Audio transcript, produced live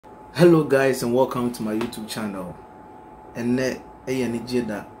Hello guys, and welcome to my YouTube channel.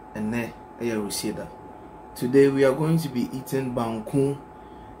 Today we are going to be eating Banku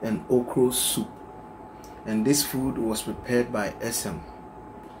and Okro soup, and this food was prepared by SM.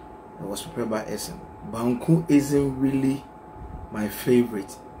 Banku isn't really my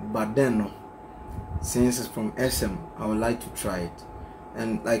favorite, but then since it's from SM, I would like to try it.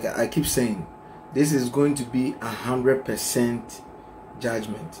 And like I keep saying, this is going to be 100%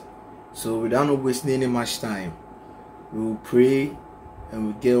 judgment. So without not wasting any much time, we will pray and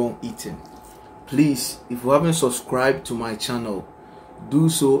we'll get on eating. Please, if you haven't subscribed to my channel, do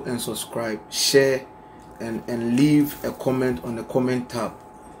so and subscribe, share, and leave a comment on the comment tab,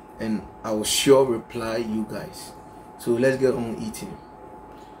 and I will sure reply you guys. So let's get on eating.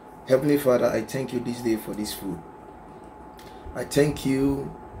 Heavenly Father, I thank you this day for this food. I thank you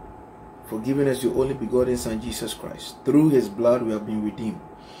for giving us your only begotten Son, Jesus Christ. Through his blood we have been redeemed.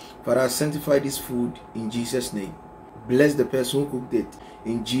 Father, sanctify this food in Jesus' name. Bless the person who cooked it.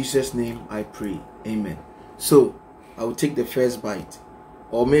 In Jesus' name I pray. Amen. So, I will take the first bite.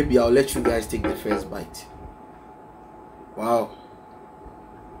 Or maybe I'll let you guys take the first bite. Wow.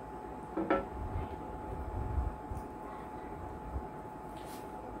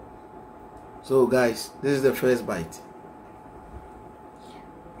 So guys, this is the first bite.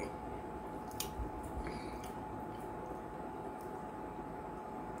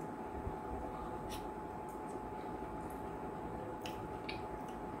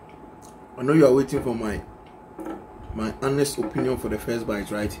 I know you are waiting for my honest opinion for the first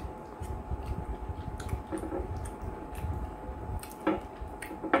bite, right?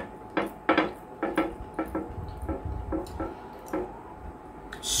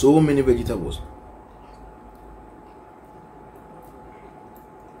 So many vegetables.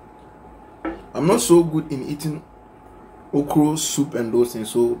 I'm not so good in eating okra soup and those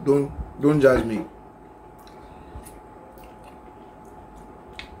things, so don't judge me.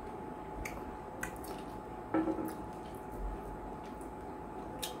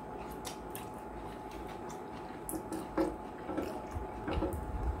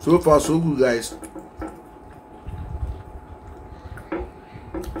 So far so good, guys.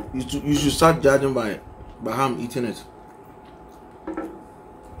 You should start judging by how I'm eating it.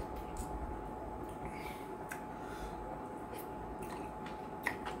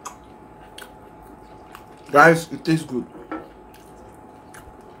 Guys, it tastes good.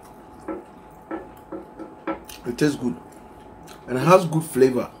 It tastes good. And it has good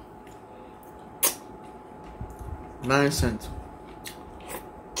flavor. 9 cents.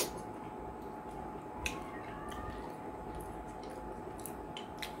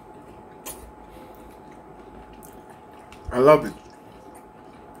 I love it.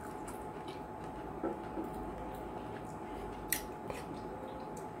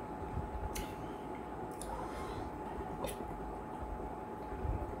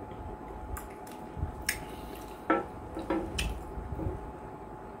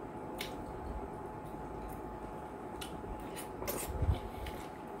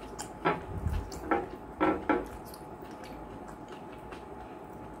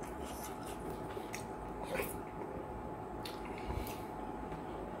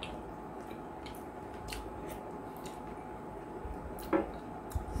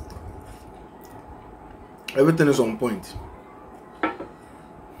 Everything is on point.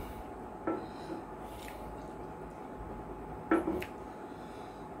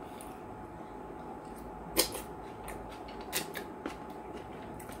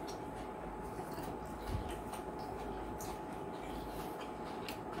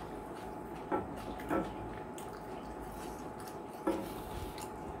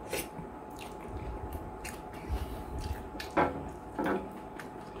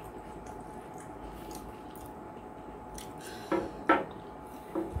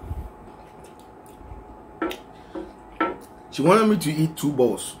 She wanted me to eat 2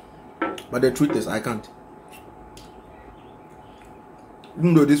 balls, but the truth is I can't.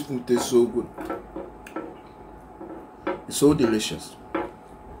 Even though this food tastes so good, it's so delicious.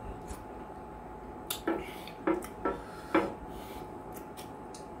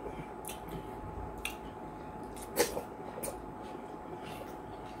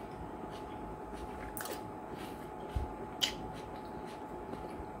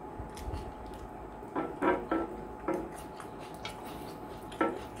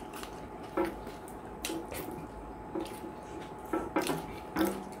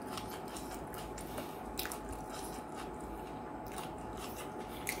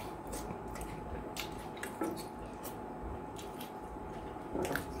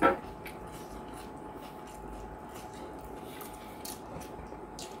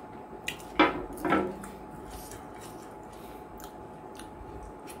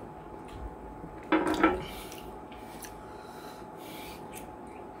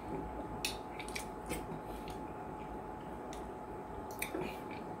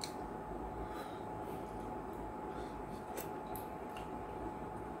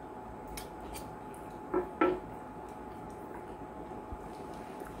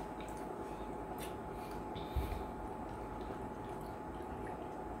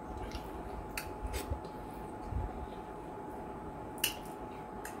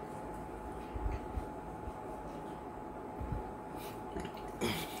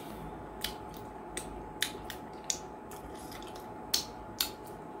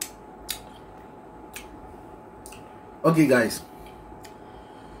 Okay, guys,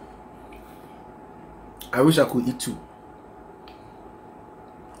 I wish I could eat too,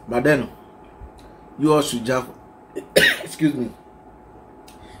 but then you all should judge. Excuse me.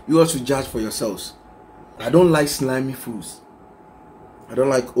 You all should judge for yourselves. I don't like slimy foods. I don't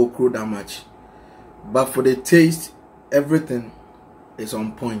like okro that much, but for the taste, everything is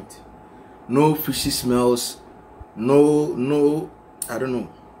on point. No fishy smells. No, I don't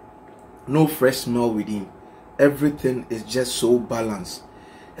know. No fresh smell within. Everything is just so balanced,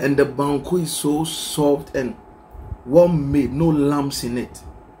 and the banku is so soft and well made. No lumps in it.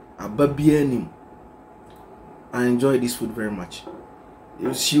 Ababianim. I enjoy this food very much.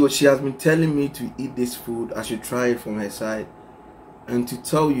 She has been telling me to eat this food. I should try it from her side, and to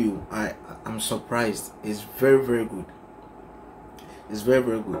tell you, I'm surprised. It's very, very good. It's very,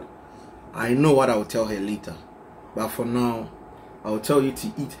 very good. I know what I will tell her later, but for now, I will tell you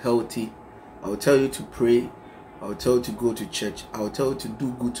to eat healthy. I will tell you to pray. I will tell you to go to church. I will tell you to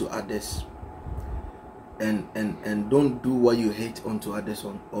do good to others, and don't do what you hate unto others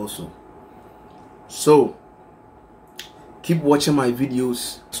also. So keep watching my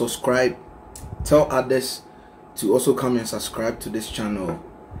videos, subscribe, tell others to also come and subscribe to this channel,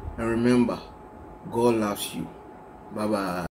 and remember, God loves you. Bye bye.